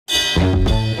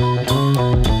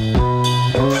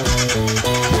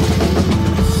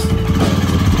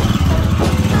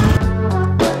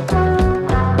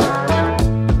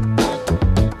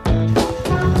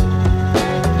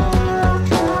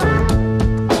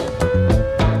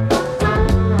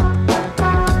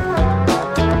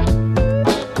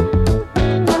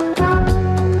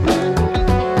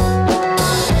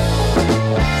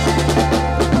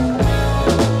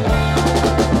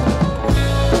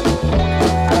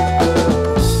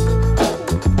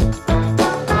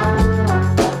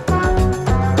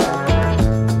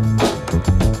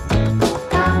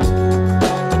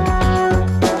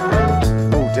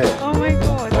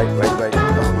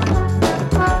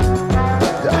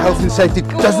health and safety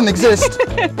doesn't exist.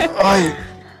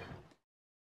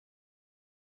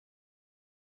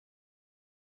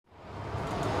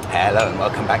 Hello and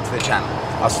welcome back to the channel.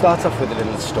 I'll start off with a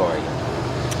little story.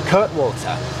 Kurt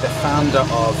Walter, the founder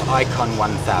of Icon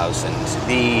 1000,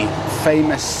 the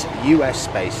famous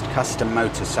US-based custom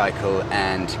motorcycle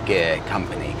and gear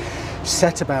company,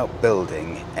 set about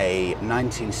building a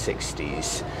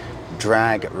 1960s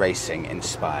drag racing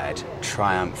inspired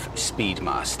Triumph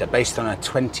Speedmaster based on a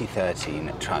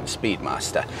 2013 Triumph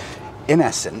Speedmaster. In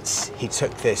essence, he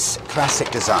took this classic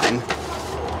design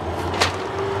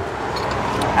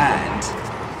and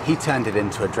he turned it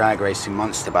into a drag racing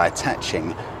monster by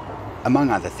attaching, among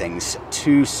other things,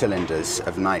 2 cylinders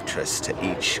of nitrous to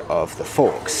each of the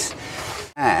forks.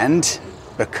 And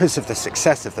because of the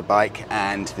success of the bike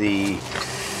and the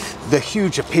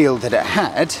huge appeal that it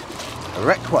had,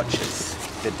 Rec Watches,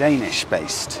 the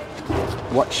Danish-based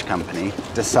watch company,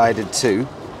 decided to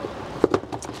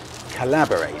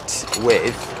collaborate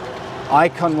with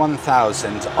Icon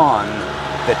 1000 on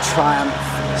the Triumph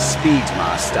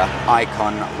Speedmaster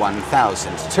Icon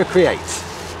 1000 to create.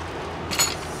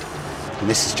 And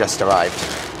this has just arrived.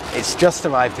 It's just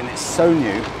arrived and it's so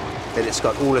new that it's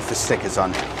got all of the stickers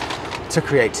on, to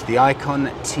create the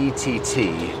Icon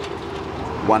TTT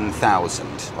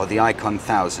 1000, or the Icon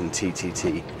 1000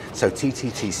 TTT. So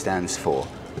TTT stands for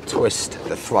Twist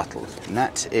the Throttle, and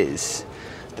that is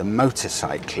the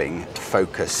motorcycling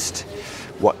focused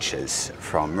watches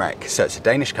from Rec. So it's a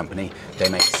Danish company. They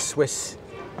make Swiss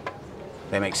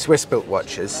built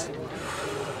watches.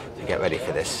 Get ready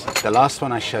for this. The last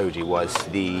one I showed you was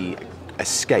the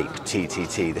Escape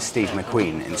TTT, the Steve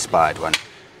McQueen inspired one.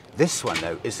 This one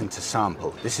though isn't a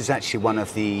sample. This is actually one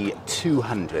of the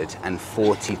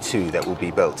 242 that will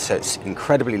be built. So it's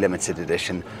incredibly limited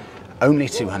edition. Only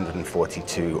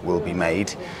 242 will be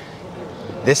made.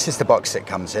 This is the box it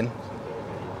comes in.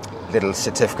 Little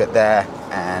certificate there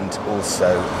and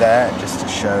also there, just to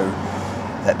show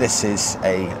that this is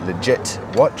a legit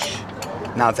watch.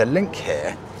 Now the link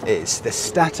here is the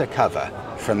starter cover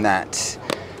from that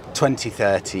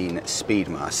 2013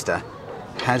 Speedmaster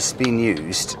has been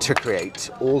used to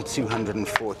create all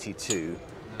 242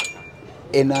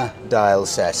 inner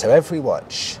dials there. So every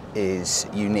watch is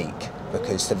unique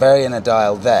because the very inner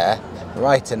dial there,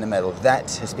 right in the middle,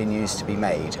 that has been used to be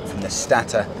made from the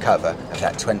starter cover of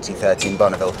that 2013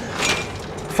 Bonneville.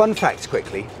 Fun fact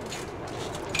quickly,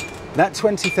 that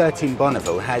 2013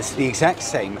 Bonneville has the exact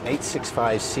same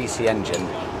 865cc engine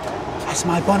as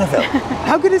my Bonneville.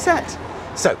 How good is that?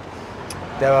 So,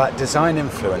 there are design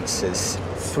influences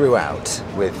throughout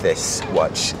with this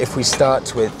watch. If we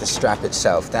start with the strap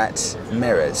itself, that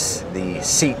mirrors the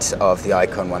seat of the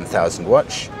Icon 1000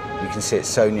 watch. You can see it's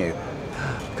so new.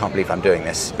 Can't believe I'm doing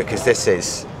this because this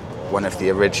is one of the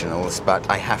originals, but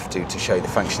I have to show you the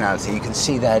functionality. You can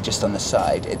see there just on the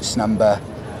side, it's number,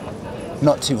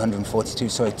 not 242,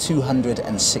 sorry,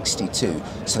 262.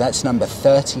 So that's number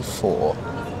 34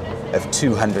 of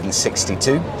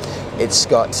 262. It's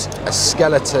got a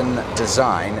skeleton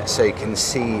design so you can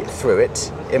see through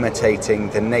it, imitating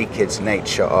the naked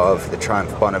nature of the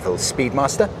Triumph Bonneville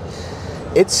Speedmaster.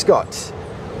 It's got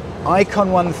Icon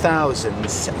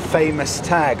 1000's famous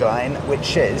tagline,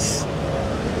 which is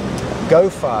 "Go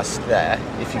fast there,"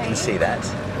 if you can see that.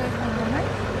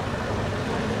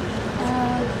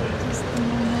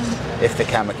 If the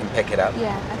camera can pick it up.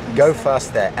 Yeah, Go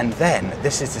fast there. And then,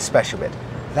 this is the special bit,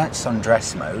 that's on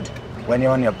dress mode. When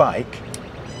you're on your bike,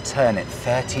 turn it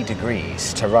 30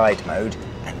 degrees to ride mode,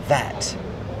 and that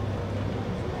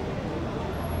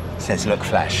says look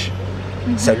flash.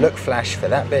 So look flash for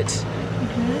that bit,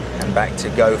 and back to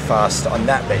go fast on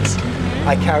that bit.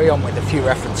 I carry on with a few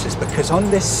references because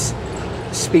on this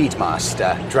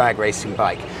Speedmaster drag racing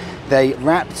bike, they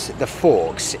wrapped the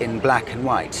forks in black and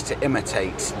white to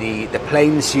imitate the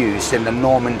planes used in the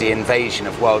Normandy invasion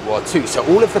of World War II. So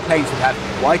all of the planes would have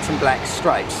white and black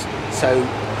stripes, so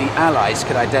the Allies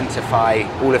could identify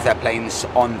all of their planes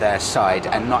on their side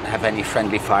and not have any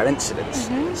friendly fire incidents.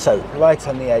 So right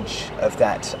on the edge of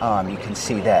that arm, you can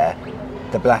see there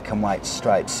the black and white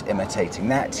stripes imitating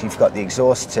that. You've got the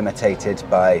exhausts imitated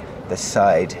by the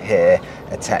side here,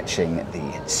 attaching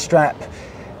the strap.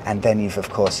 And then you've of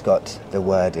course got the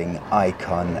wording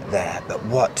Icon there. But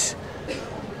what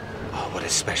a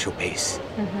special piece.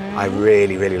 I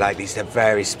really, really like these. They're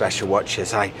very special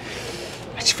watches. I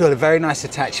just feel a very nice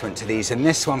attachment to these. And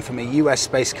this one from a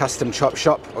US-based custom chop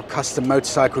shop or custom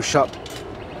motorcycle shop.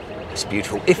 It's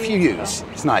beautiful. If you use,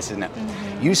 it's nice, isn't it?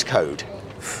 Use code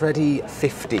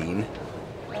Freddy15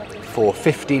 for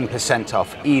 15%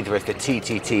 off either of the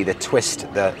TTT, the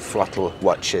twist the throttle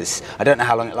watches. I don't know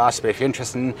how long it lasts, but if you're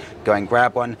interested, go and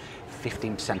grab one,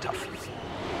 15% off.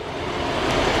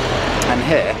 And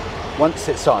here, once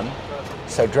it's on,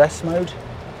 so dress mode,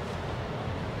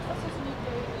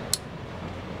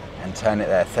 and turn it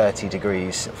there 30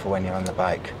 degrees for when you're on the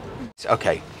bike.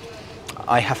 Okay,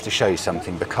 I have to show you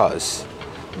something because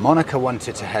Monika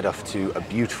wanted to head off to a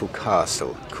beautiful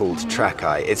castle called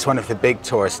Trakai. It's one of the big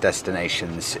tourist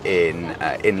destinations in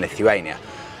Lithuania.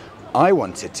 I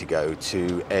wanted to go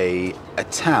to a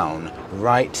town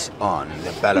right on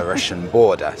the Belarusian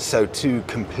border. So two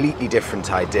completely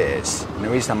different ideas. And the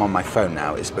reason I'm on my phone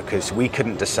now is because we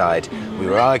couldn't decide. We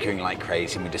were arguing like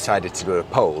crazy and we decided to do a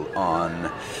poll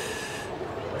on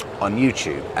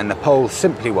YouTube. And the poll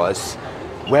simply was,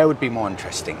 where would be more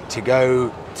interesting? To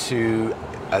go to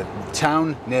a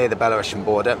town near the Belarusian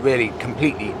border, really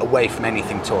completely away from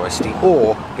anything touristy,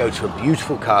 or go to a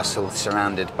beautiful castle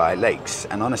surrounded by lakes.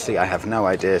 And honestly, I have no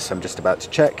idea, so I'm just about to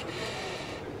check.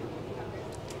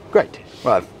 Great.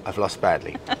 Well, I've lost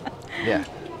badly. Yeah.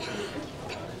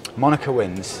 Monika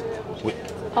wins.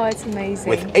 Oh, it's amazing.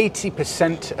 With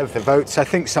 80% of the votes. I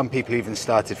think some people even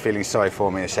started feeling sorry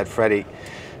for me and said, Freddie,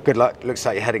 good luck. Looks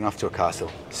like you're heading off to a castle.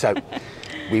 So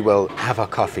we will have our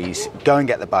coffees, go and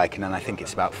get the bike, and then I think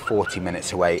it's about 40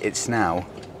 minutes away. It's now,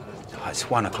 it's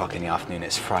 1 o'clock in the afternoon,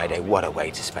 it's Friday. What a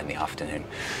way to spend the afternoon.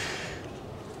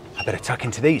 I better tuck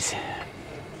into these.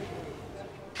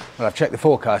 Well, I've checked the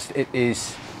forecast. It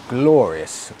is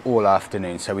glorious all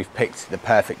afternoon, so we've picked the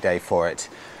perfect day for it.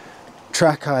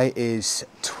 Trakai is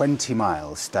 20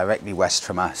 miles directly west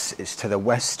from us. It's to the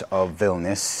west of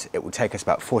Vilnius. It will take us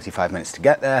about 45 minutes to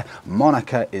get there.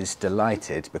 Monika is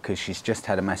delighted because she's just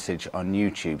had a message on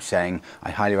YouTube saying,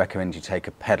 I highly recommend you take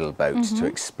a pedal boat to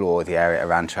explore the area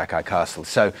around Trakai Castle.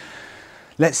 So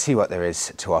let's see what there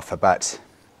is to offer, but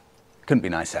couldn't be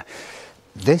nicer.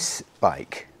 This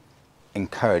bike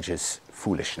encourages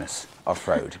foolishness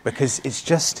off-road because it's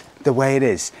just the way it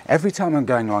is. Every time I'm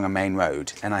going along a main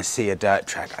road and I see a dirt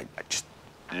track,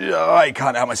 I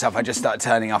can't help myself, I just start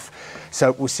turning off.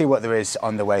 So we'll see what there is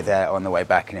on the way there, on the way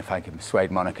back, and if I can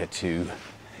persuade Monika to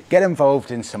get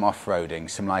involved in some off-roading,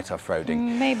 some light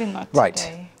off-roading. Maybe not right,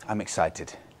 today. I'm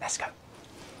excited. Let's go.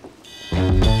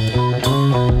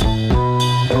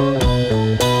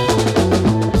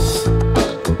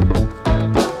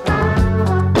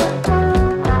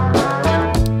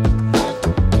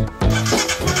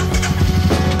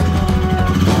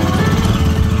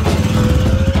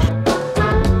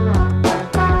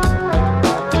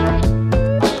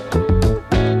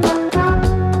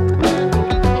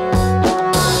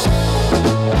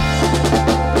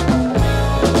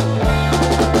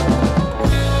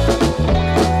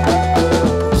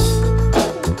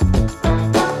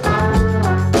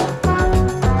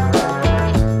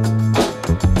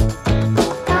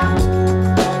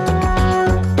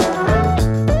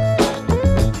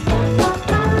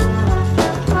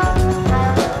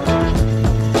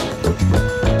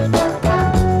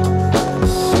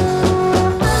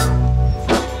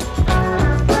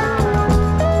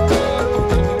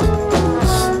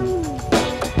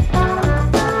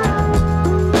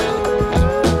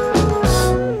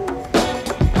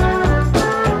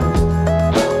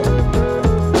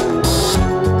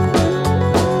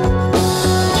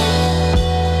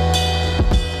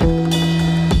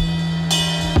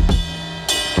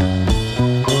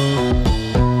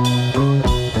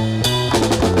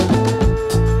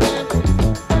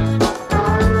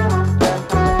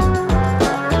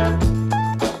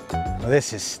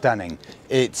 This is stunning.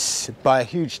 It's by a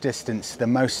huge distance the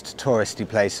most touristy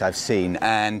place I've seen,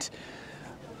 and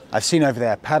I've seen over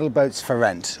there paddle boats for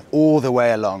rent all the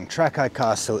way along. Trakai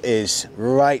Castle is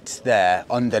right there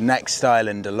on the next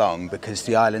island along because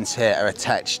the islands here are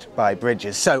attached by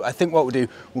bridges. So I think what we'll do,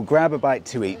 we'll grab a bite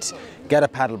to eat, get a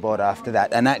paddleboard after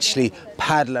that, and actually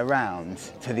paddle around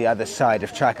to the other side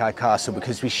of Trakai Castle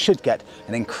because we should get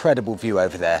an incredible view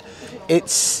over there.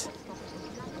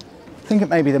 I think it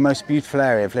may be the most beautiful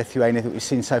area of Lithuania that we've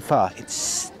seen so far. It's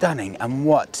stunning, and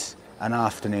what an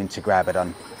afternoon to grab it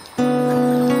on.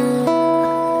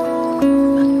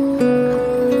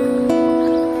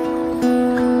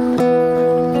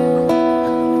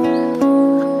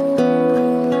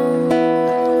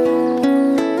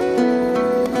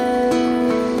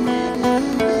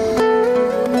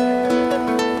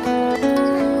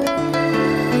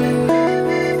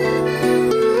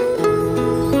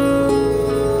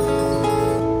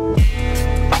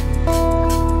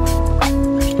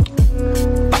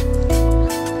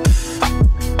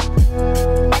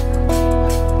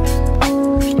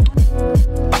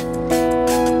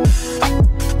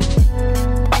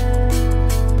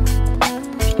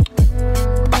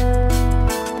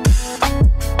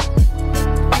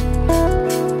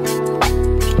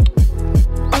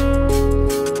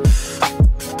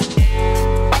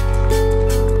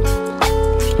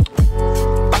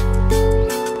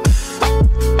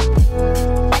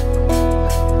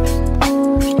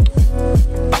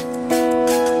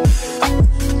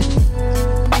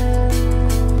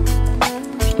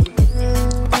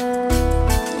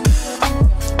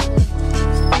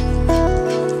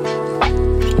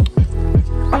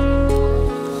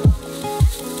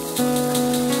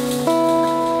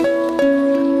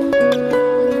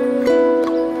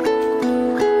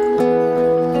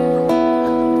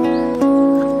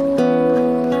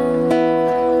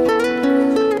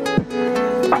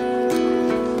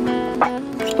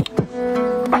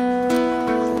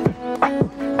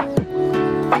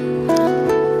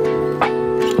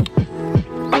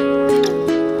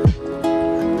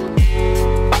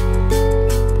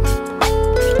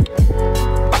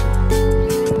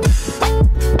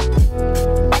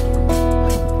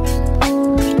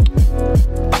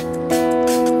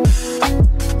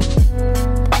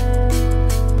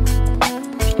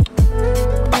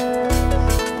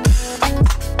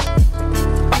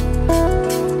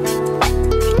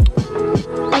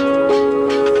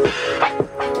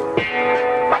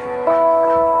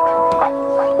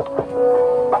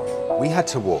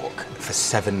 to walk for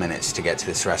 7 minutes to get to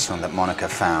this restaurant that Monika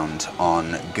found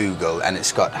on Google, and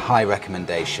it's got high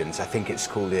recommendations. I think it's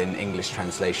called in English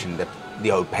translation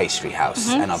the Old Pastry House,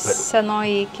 and I'll put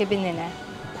Sanayi kebinine.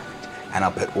 and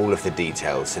I'll put all of the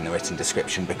details in the written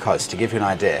description, because to give you an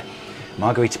idea,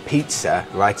 margherita pizza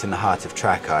right in the heart of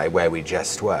Trakai, where we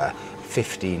just were,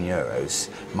 15 euros.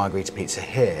 Margherita pizza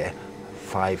here,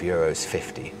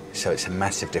 €5.50. So it's a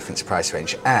massive difference price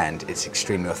range, and it's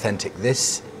extremely authentic.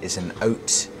 This is a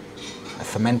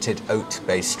fermented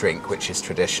oat-based drink, which is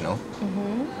traditional.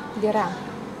 Gera.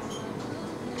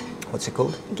 What's it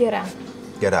called? Gera.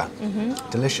 Gera.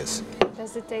 Delicious.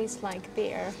 Does it taste like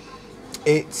beer?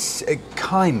 It's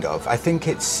kind of. I think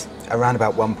it's around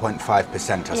about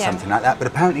 1.5% or something like that. But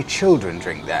apparently children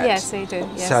drink that. Yes, they do.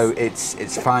 Yes. So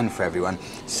it's fine for everyone.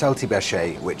 Salty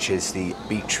bâche, which is the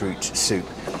beetroot soup.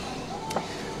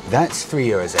 That's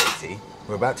 €3.80.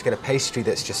 We're about to get a pastry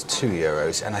that's just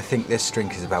 €2, and I think this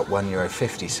drink is about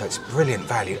 €1.50. So it's brilliant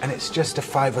value, and it's just a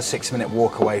 5 or 6 minute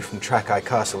walk away from Trakai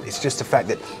Castle. It's just the fact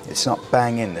that it's not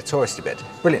bang in the touristy bit.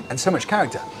 Brilliant, and so much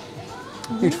character.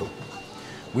 Beautiful.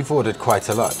 We've ordered quite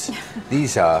a lot.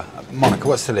 These are, Monika,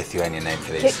 what's the Lithuanian name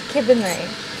for these? Kibinai.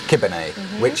 Kibinai,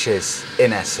 which is,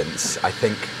 in essence, I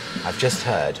think, I've just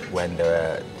heard when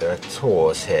there are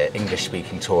tours here,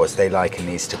 English-speaking tours, they liken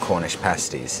these to Cornish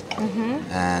pasties.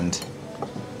 And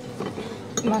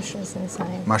Mushrooms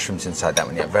inside. mushrooms inside that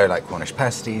one, yeah, very like Cornish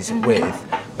pasties with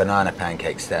banana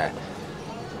pancakes there.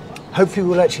 Hopefully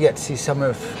we'll actually get to see some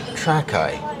of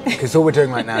Trakai, because all we're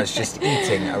doing right now is just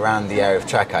eating around the area of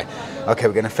Trakai. Okay,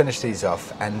 we're going to finish these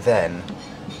off, and then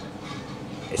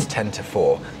it's 10 to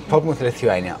 4. Problem with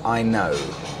Lithuania, I know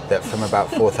that from about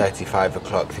 4:30, 5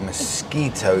 o'clock, the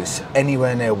mosquitoes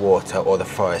anywhere near water or the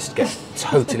forest get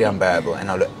totally unbearable,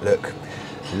 and I'll look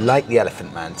like the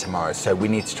Elephant Man tomorrow. So we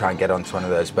need to try and get onto one of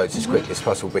those boats as quickly as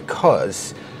possible,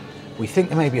 because we think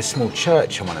there may be a small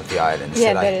church on one of the islands.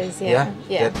 Yeah, there is, yeah.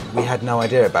 That we had no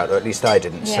idea about, or at least I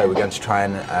didn't. Yeah. So we're going to try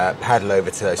and paddle over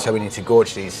to those. So we need to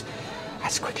gorge these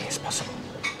as quickly as possible.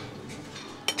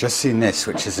 Just seen this,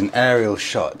 which is an aerial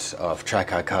shot of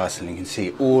Trakai Castle, and you can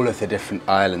see all of the different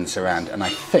islands around. And I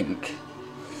think,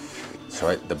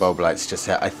 sorry, the bulb light's just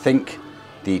there. I think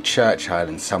the church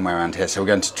island's somewhere around here. So we're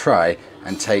going to try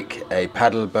and take a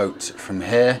paddle boat from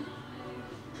here,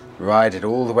 ride it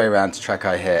all the way around to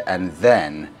Trakai here, and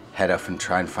then head off and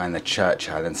try and find the church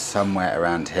island somewhere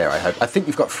around here, I hope. I think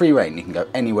you've got free reign. You can go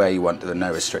anywhere you want. There are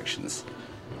no restrictions.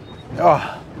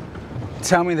 Oh,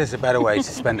 tell me there's a better way to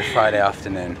spend a Friday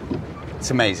afternoon. It's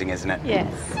amazing, isn't it?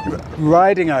 Yes.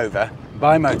 Riding over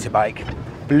by motorbike,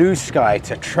 blue sky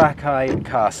to Trakai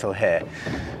Castle here.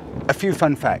 A few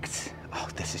fun facts. Oh,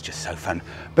 this is just so fun.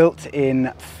 Built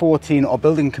in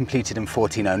building completed in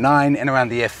 1409. In around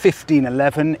the year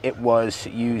 1511, it was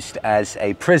used as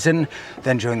a prison.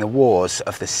 Then during the wars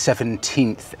of the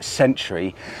 17th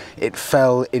century, it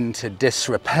fell into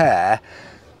disrepair.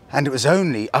 And it was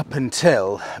only up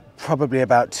until probably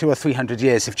about 200 or 300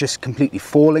 years of just completely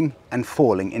falling and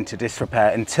falling into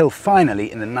disrepair, until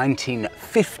finally in the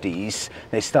 1950s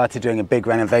they started doing a big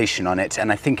renovation on it,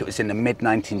 and I think it was in the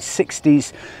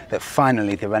mid-1960s that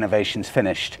finally the renovations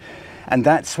finished. And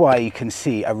that's why you can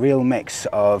see a real mix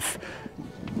of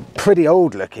pretty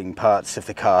old looking parts of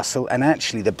the castle, and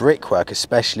actually the brickwork,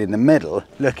 especially in the middle,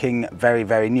 looking very,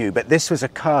 very new. But this was a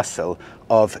castle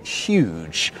of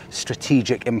huge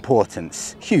strategic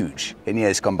importance, huge in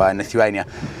years gone by in Lithuania.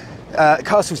 The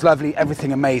castle's lovely,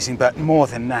 everything amazing, but more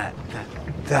than that,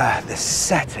 the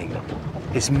setting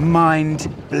is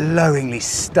mind-blowingly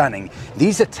stunning.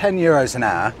 These are €10 an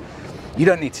hour. You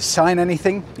don't need to sign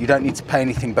anything, you don't need to pay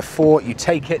anything before, you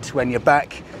take it when you're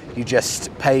back. You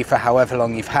just pay for however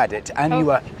long you've had it, and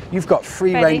you've got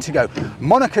free reign to go.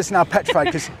 Monika's now petrified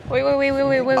because...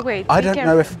 Wait. I don't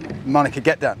know if Monika,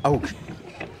 get down. Oh.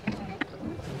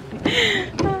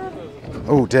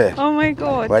 Oh dear. Oh my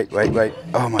God. Wait.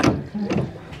 Oh my.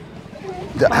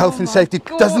 The health and safety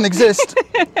doesn't exist.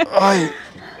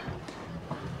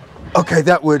 Okay,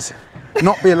 that would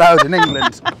not be allowed in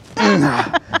England.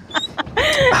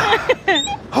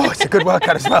 Oh, it's a good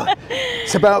workout as well.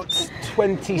 It's about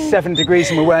 27 degrees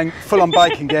and we're wearing full-on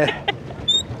biking gear.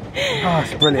 Oh,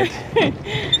 it's brilliant.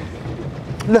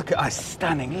 Look at us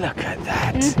stunning, look at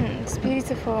that. It's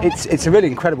beautiful. It's a really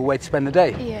incredible way to spend the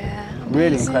day. Yeah, amazing.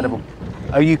 Really incredible.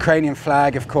 A Ukrainian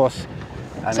flag, of course.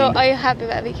 Are you happy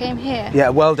that we came here? Yeah,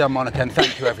 well done, Monika, and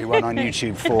thank you everyone on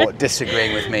YouTube for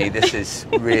disagreeing with me. This is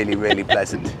really, really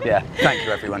pleasant. Yeah, thank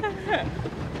you everyone.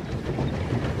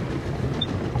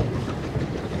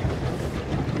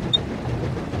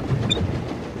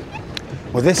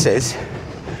 Well, this is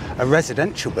a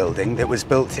residential building that was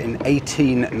built in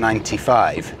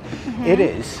 1895. It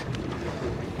is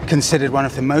considered one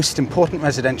of the most important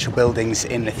residential buildings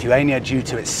in Lithuania due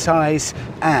to its size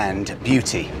and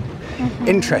beauty.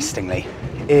 Interestingly,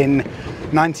 in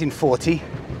 1940,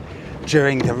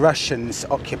 during the Russians'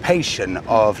 occupation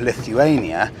of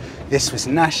Lithuania, this was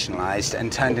nationalized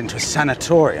and turned into a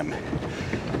sanatorium.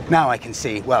 Now I can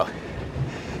see, well,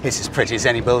 it's as pretty as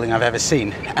any building I've ever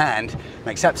seen, and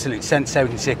makes absolute sense. So we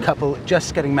can see a couple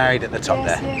just getting married at the top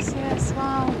there. Yes, yes,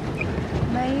 wow.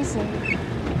 Amazing.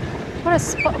 What a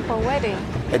spot for a wedding.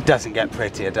 It doesn't get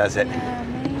prettier, does it? Yeah,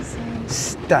 amazing.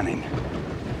 Stunning.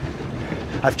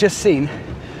 I've just seen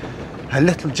a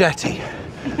little jetty.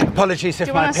 Apologies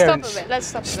if my appearance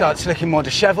starts looking more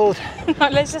dishevelled. No,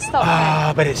 let's just stop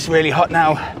there. But it's really hot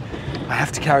now. I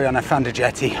have to carry on. I found a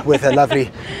jetty with a lovely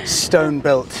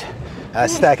stone-built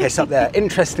staircase up there.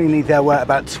 Interestingly, there were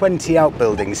about 20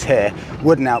 outbuildings here,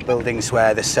 wooden outbuildings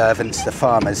where the servants, the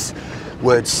farmers,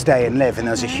 would stay and live, and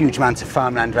there was a huge amount of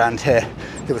farmland around here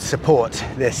that would support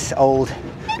this old,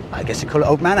 I guess you call it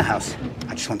old manor house.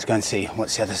 I just want to go and see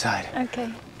what's the other side. Okay,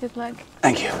 good luck.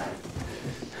 Thank you.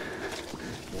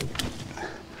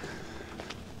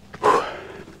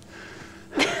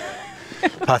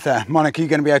 Path there. Monika, you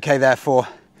going to be okay there for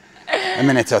a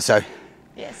minute or so?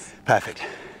 Yes. Perfect.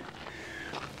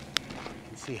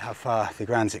 See how far the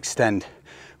grounds extend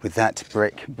with that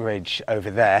brick bridge over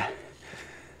there.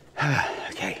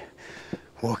 Okay,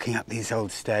 walking up these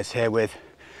old stairs here with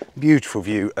beautiful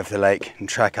view of the lake and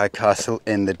Trakai Castle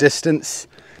in the distance,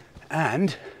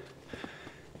 and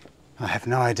I have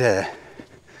no idea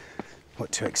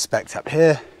what to expect up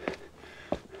here.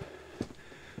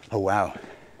 Oh wow,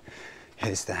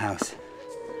 here's the house.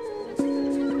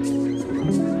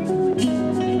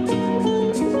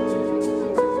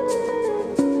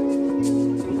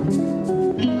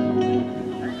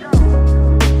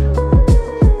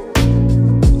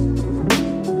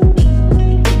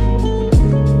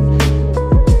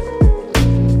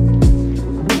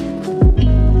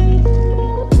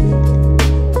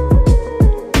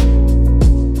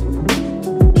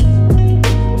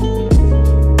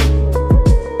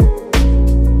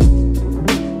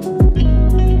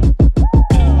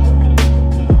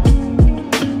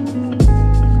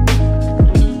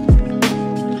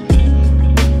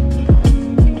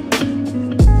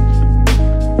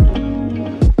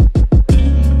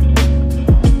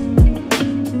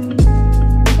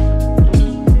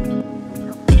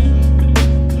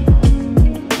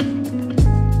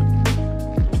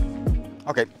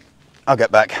 Okay, I'll get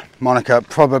back. Monika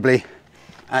probably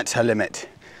at her limit,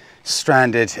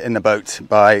 stranded in the boat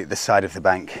by the side of the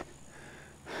bank.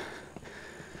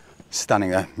 Stunning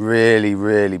though, really,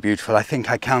 really beautiful. I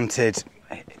think I counted,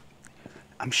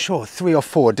 I'm sure, 3 or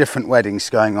 4 different weddings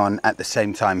going on at the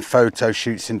same time. Photo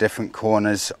shoots in different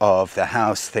corners of the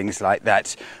house, things like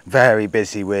that. Very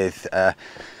busy with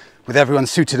everyone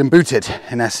suited and booted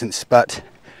in essence, but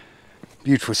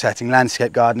beautiful setting,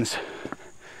 landscape gardens.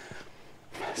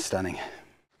 Stunning.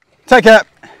 Take care.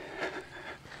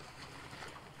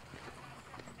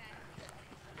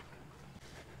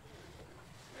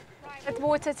 Private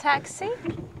water taxi?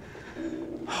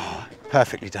 Oh,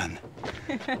 perfectly done.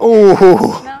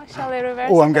 Oh, Now, shall we reverse?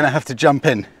 Oh, I'm going to have to jump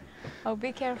in. Oh,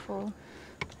 be careful.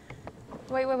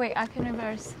 Wait, wait, wait, I can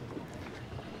reverse.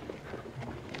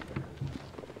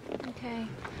 Okay.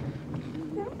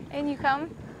 In you come.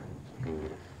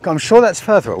 I'm sure that's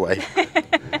further away.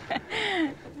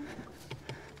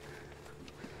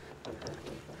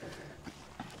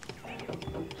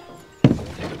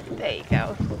 There you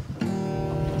go.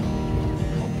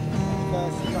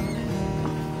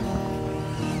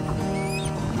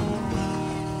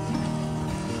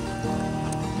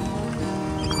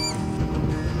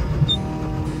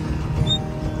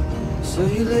 So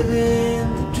you live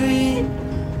in the dream.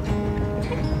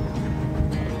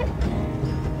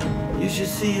 You should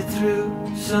see it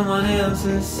through someone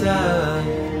else's side.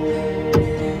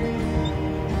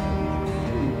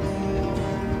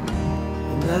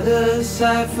 Another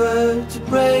cipher to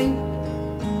break,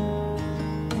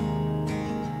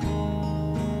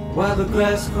 while the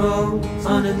grass grows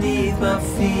underneath my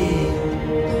feet.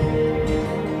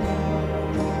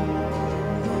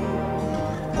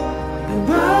 Been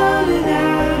running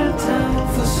out of time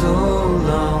for so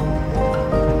long.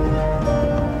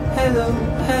 Hello,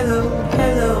 hello,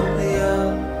 hello, Leo.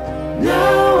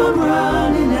 Now I'm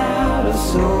running out of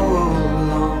so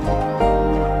long.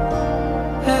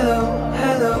 Hello,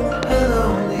 hello, hello,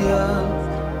 Leo.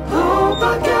 Hope I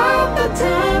got the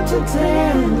time to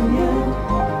tell you.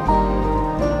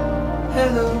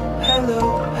 Hello, hello,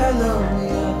 hello,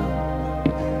 Leo.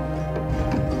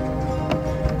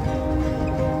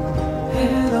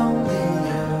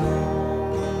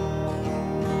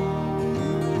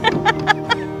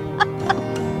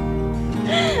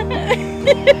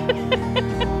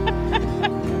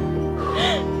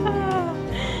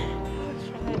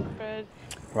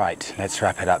 Right, let's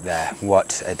wrap it up there.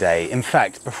 What a day. In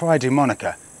fact, before I do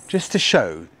Monika, just to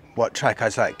show what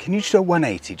Trakai's like, can you do a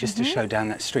 180 just to show down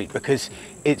that street? Because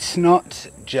it's not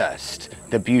just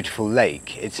the beautiful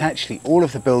lake, it's actually all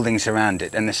of the buildings around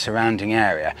it and the surrounding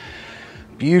area.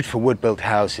 Beautiful wood-built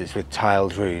houses with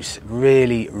tiled roofs,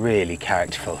 really, really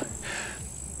characterful.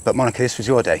 But Monika, this was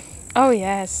your day. Oh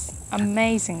yes,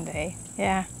 amazing day,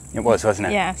 yeah. It was, wasn't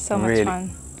it? Yeah, so much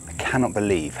fun. I cannot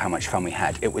believe how much fun we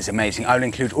had. It was amazing. I'll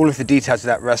include all of the details of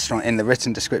that restaurant in the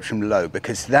written description below,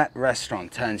 because that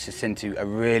restaurant turns us into a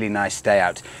really nice day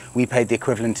out. We paid the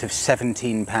equivalent of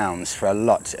 £17 for a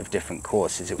lot of different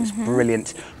courses. It was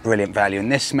brilliant, brilliant value,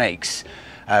 and this makes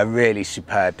a really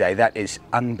superb day. That is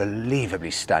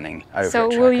unbelievably stunning over at Trakai.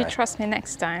 So will you trust me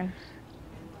next time?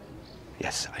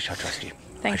 Yes, I shall trust you.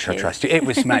 Thank I shall you. trust you. It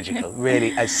was magical,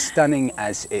 really, as stunning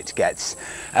as it gets.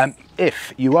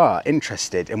 If you are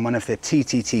interested in one of the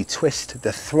TTT Twist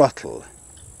the Throttle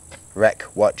rec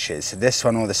watches, this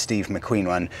one or the Steve McQueen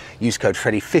one, use code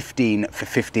Freddie15 for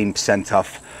 15%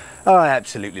 off. Oh, I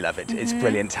absolutely love it. It's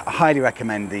brilliant. I highly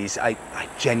recommend these. I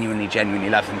genuinely,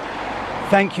 genuinely love them.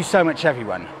 Thank you so much,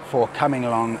 everyone, for coming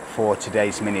along for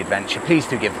today's mini adventure. Please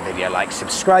do give the video a like,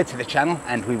 subscribe to the channel,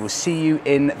 and we will see you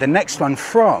in the next one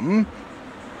from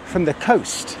the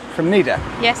coast, from Nida.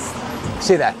 Yes.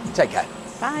 See you there. Take care.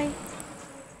 Bye.